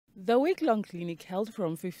The week-long clinic held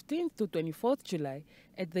from 15th to 24th July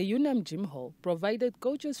at the UNAM Gym Hall provided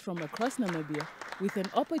coaches from across Namibia with an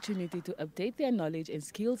opportunity to update their knowledge and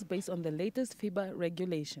skills based on the latest FIBA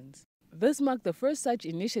regulations. This marked the first such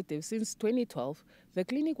initiative since 2012. The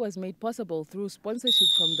clinic was made possible through sponsorship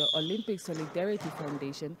from the Olympic Solidarity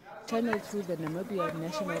Foundation, channeled through the Namibia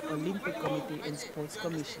National Olympic Committee and Sports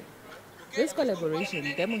Commission. This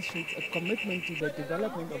collaboration demonstrates a commitment to the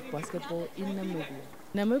development of basketball in Namibia.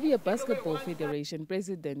 Namibia Basketball Federation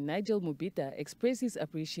President Nigel Mubita expressed his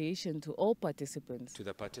appreciation to all participants. To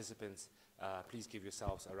the participants, please give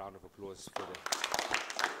yourselves a round of applause for them.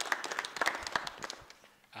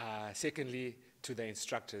 Secondly, to the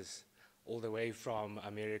instructors, all the way from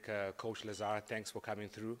America, Coach Lazar, thanks for coming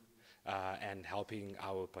through and helping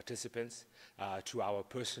our participants. To our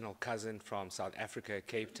personal cousin from South Africa,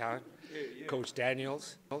 Cape Town, Coach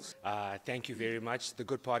Daniels, thank you very much. The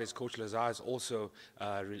good part is Coach Lazar is also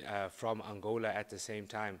from Angola at the same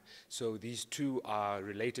time. So these two are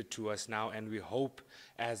related to us now, and we hope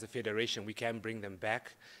as a federation we can bring them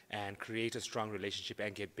back and create a strong relationship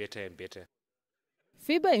and get better and better.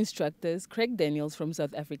 FIBA instructors Craig Daniels from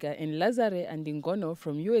South Africa and Lazare Andingono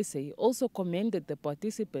from USA also commended the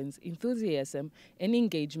participants' enthusiasm and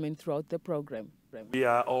engagement throughout the program. We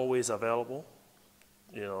are always available,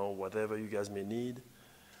 whatever you guys may need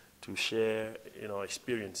to share,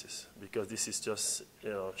 experiences, because this is just,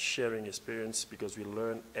 sharing experience, because we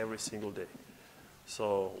learn every single day.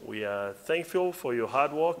 So we are thankful for your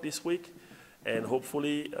hard work this week, and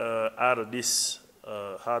hopefully out of this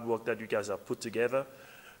hard work that you guys have put together,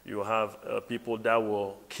 you have people that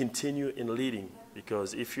will continue in leading,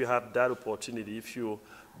 because if you have that opportunity, if you're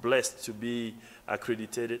blessed to be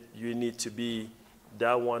accredited, you need to be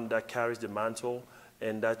that one that carries the mantle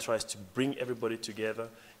and that tries to bring everybody together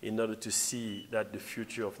in order to see that the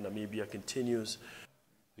future of Namibia continues.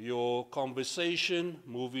 Your conversation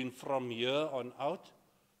moving from here on out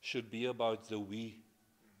should be about the we.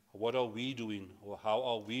 What are we doing, or how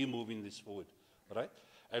are we moving this forward? Right?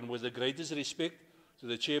 And with the greatest respect to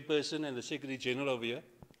the chairperson and the secretary general over here,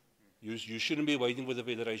 you shouldn't be waiting for the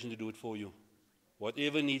federation to do it for you.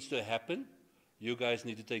 Whatever needs to happen, you guys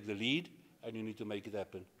need to take the lead and you need to make it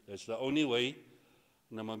happen. That's the only way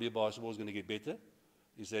Namibia basketball is going to get better,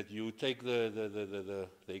 is that you take the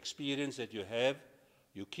experience that you have,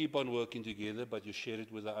 you keep on working together, but you share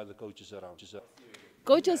it with the other coaches around.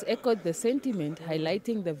 Coaches echoed the sentiment,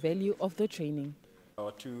 highlighting the value of the training.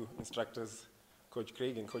 Our two instructors, Coach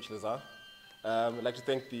Craig and Coach Lazar. I'd like to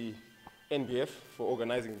thank the NBF for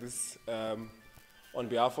organizing this. On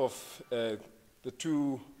behalf of the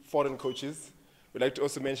two foreign coaches, we'd like to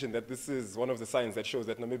also mention that this is one of the signs that shows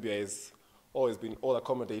that Namibia has always been all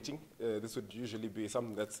accommodating. This would usually be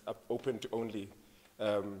something that's open to only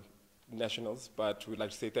nationals, but we'd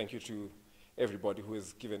like to say thank you to everybody who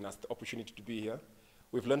has given us the opportunity to be here.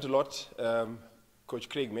 We've learned a lot. Coach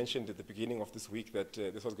Craig mentioned at the beginning of this week that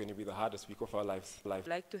this was going to be the hardest week of our lives. I'd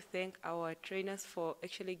like to thank our trainers for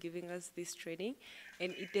actually giving us this training,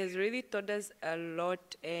 and it has really taught us a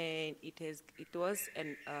lot, and it was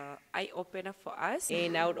an eye-opener for us.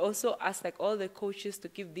 And I would also ask all the coaches to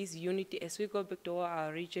keep this unity as we go back to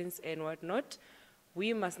our regions and whatnot.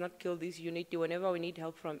 We must not kill this unity. Whenever we need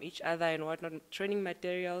help from each other and whatnot, training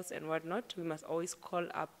materials and whatnot, we must always call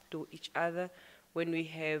up to each other when we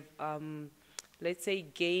have let's say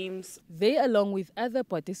games. They, along with other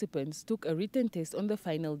participants, took a written test on the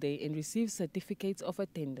final day and received certificates of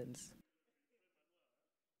attendance.